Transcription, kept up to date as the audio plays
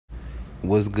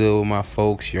What's good with my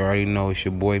folks? You already know it's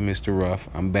your boy Mr. Ruff.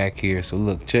 I'm back here. So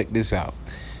look, check this out.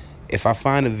 If I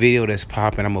find a video that's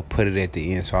popping, I'm gonna put it at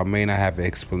the end. So I may not have an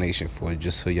explanation for it,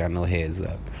 just so y'all know, heads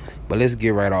up. But let's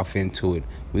get right off into it.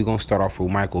 We're gonna start off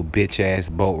with Micheal bitch ass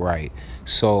boatwright.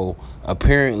 So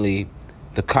apparently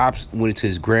the cops went into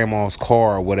his grandma's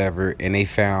car or whatever, and they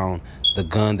found the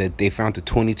gun that they found, the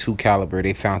 22 caliber,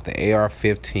 they found the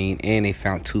AR-15, and they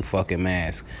found 2 fucking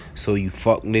masks. So you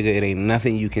fuck nigga, it ain't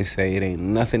nothing you can say. It ain't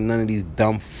nothing none of these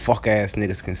dumb fuck ass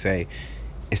niggas can say.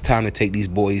 It's time to take these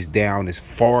boys down as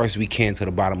far as we can to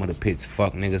the bottom of the pits.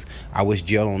 Fuck niggas. I wish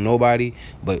jail on nobody,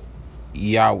 but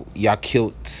y'all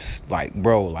killed, like,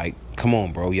 bro, like, come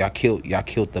on, bro. Y'all killed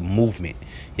the movement.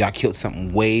 Y'all killed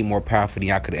something way more powerful than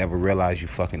y'all could ever realize, you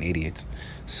fucking idiots.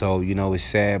 So, you know, it's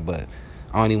sad, but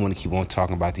I don't even want to keep on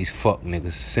talking about these fuck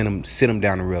niggas. Send them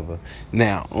down the river.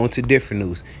 Now, on to different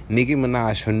news. Nicki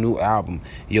Minaj, her new album.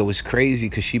 Yo, it's crazy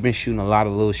because she been shooting a lot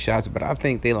of little shots, but I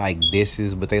think they like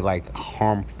disses, but they like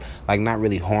not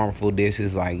really harmful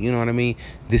disses. Like, you know what I mean?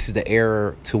 This is the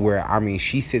era to where, I mean,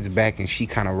 she sits back and she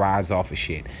kind of rides off of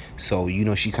shit. So, you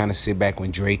know, she kind of sit back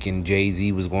when Drake and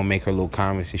Jay-Z was going to make her little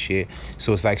comments and shit.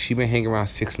 So it's like she been hanging around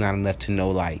 6ix9ine enough to know,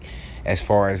 like, as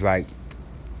far as, like,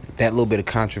 that little bit of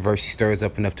controversy stirs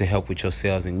up enough to help with your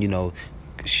sales, and you know,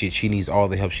 shit, she needs all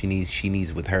the help she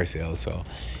needs with her sales. So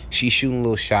she's shooting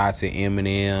little shots at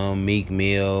Eminem, Meek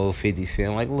Mill, 50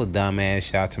 Cent, like little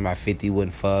dumbass shots. To my 50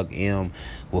 wouldn't fuck, M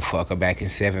will fuck her back in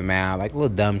 7 Mile, like little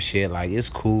dumb shit. Like, it's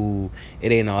cool,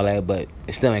 it ain't all that, but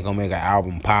it still ain't gonna make an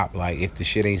album pop. Like, if the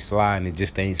shit ain't sliding, it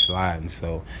just ain't sliding.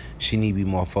 So she need to be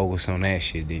more focused on that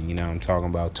shit than, you know what I'm talking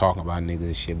about niggas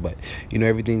and shit. But you know,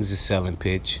 everything's a selling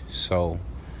pitch, so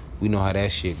we know how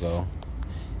that shit go.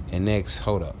 And next,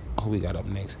 hold up. Who we got up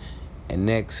next? And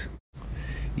next,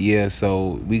 yeah,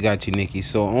 so we got you, Nikki.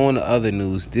 So on the other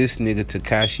news, this nigga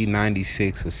Tekashi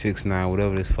 96 or 6ix9ine,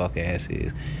 whatever this fuck ass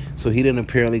is. So he done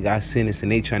apparently got sentenced,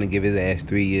 and they trying to give his ass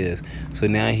 3 years. So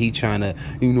now he trying to,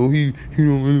 you know, he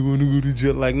don't really want to go to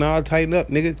jail. Like, nah, tighten up,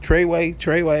 nigga.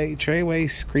 Treyway,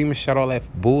 screaming, shout all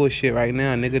that bullshit right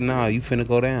now, nigga. Nah, you finna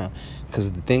go down.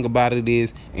 Because the thing about it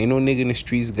is, ain't no nigga in the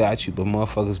streets got you, but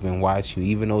motherfuckers been watching you.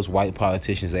 Even those white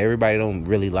politicians, everybody don't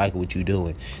really like what you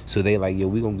doing. So they like, yo,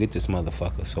 we gonna get this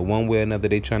motherfucker. So one way or another,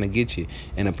 they trying to get you.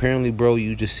 And apparently, bro,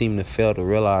 you just seem to fail to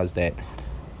realize that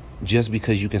just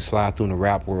because you can slide through in the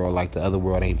rap world, like the other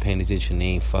world ain't paying attention, they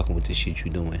ain't fucking with the shit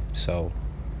you doing. So,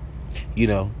 you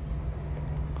know,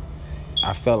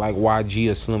 I felt like YG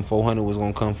or Slim 400 was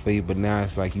gonna come for you, but now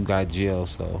it's like you got jail,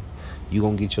 so you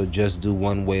gonna get your just due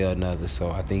one way or another.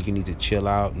 So I think you need to chill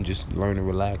out and just learn to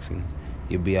relax, and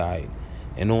you'll be alright.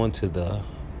 And on to the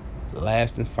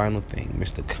last and final thing,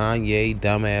 Mr. Kanye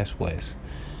Dumbass West.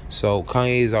 So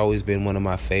Kanye's always been one of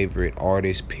my favorite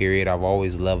artists, period. I've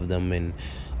always loved him and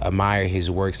admire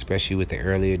his work, especially with the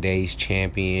earlier days,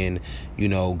 Champion, you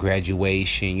know,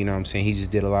 Graduation, you know what I'm saying? He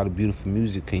just did a lot of beautiful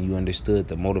music, and you understood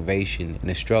the motivation and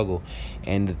the struggle.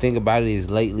 And the thing about it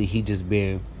is, lately he just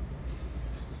been,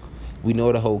 we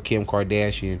know the whole Kim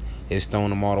Kardashian is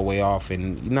throwing him all the way off,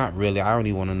 and not really, I don't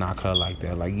even want to knock her like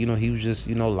that. Like, you know, he was just,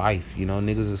 you know, life, you know,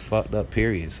 niggas is fucked up,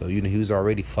 period. So, you know, he was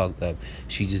already fucked up.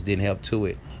 She just didn't help to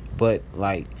it. But,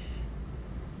 like,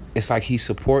 it's like he's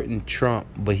supporting Trump,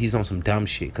 but he's on some dumb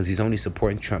shit, because he's only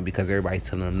supporting Trump because everybody's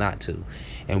telling him not to.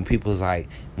 And when people's like,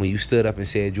 when you stood up and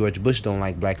said George Bush don't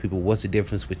like black people, what's the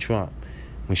difference with Trump?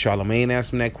 When Charlamagne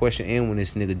asked him that question, and when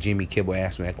this nigga Jimmy Kimmel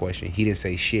asked him that question, he didn't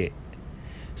say shit.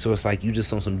 So it's like you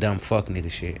just on some dumb fuck nigga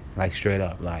shit. Like, straight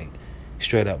up, like,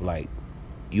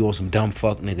 you on some dumb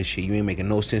fuck nigga shit. You ain't making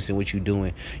no sense in what you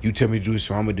doing. You tell me to do this,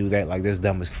 so I'm gonna do that. Like, that's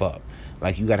dumb as fuck.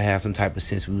 Like, you gotta have some type of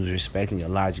sense. We was respecting your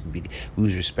logic. We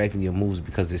was respecting your moves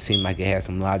because it seemed like it had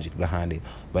some logic behind it.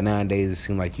 But nowadays, it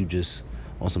seemed like you just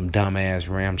on some dumbass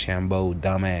Ramchambo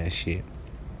dumbass shit.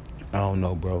 I don't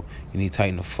know, bro. You need to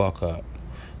tighten the fuck up.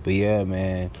 But yeah,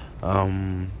 man.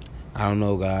 I don't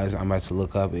know, guys. I'm about to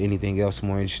look up anything else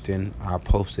more interesting. I'll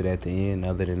post it at the end.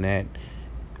 Other than that,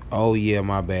 oh yeah,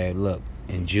 my bad. Look,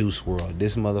 in Juice World,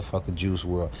 this motherfucker Juice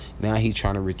World, now he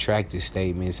trying to retract his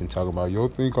statements and talk about, yo,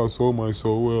 think I sold my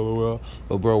soul well.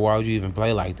 But bro, why would you even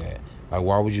play like that? Like,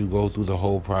 why would you go through the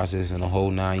whole process and the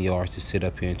whole 9 yards to sit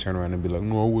up here and turn around and be like,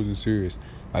 no, I wasn't serious?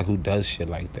 Like, who does shit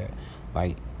like that?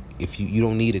 Like, if you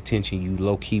don't need attention, you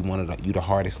low-key you the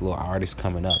hardest little artist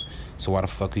coming up. So why the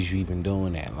fuck is you even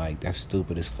doing that? Like, that's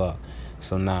stupid as fuck.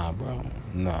 So nah, bro.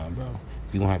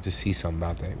 You gonna have to see something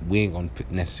about that. We ain't gonna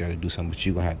necessarily do something, but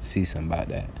you gonna have to see something about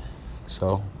that.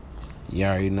 So you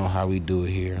already know how we do it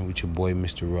here with your boy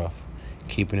Mr. Ruff.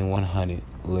 Keeping it 100,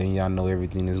 letting y'all know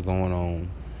everything that's going on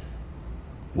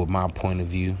with my point of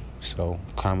view. So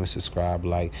comment, subscribe,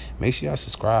 like. Make sure y'all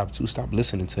subscribe too. Stop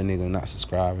listening to a nigga and not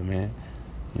subscribing, man.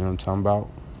 You know what I'm talking about?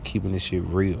 Keeping this shit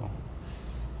real.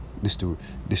 This the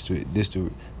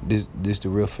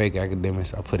real fake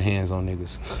academics. I put hands on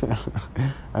niggas.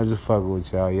 I just fucking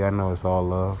with y'all. Y'all know it's all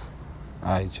love.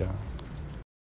 Alright, y'all.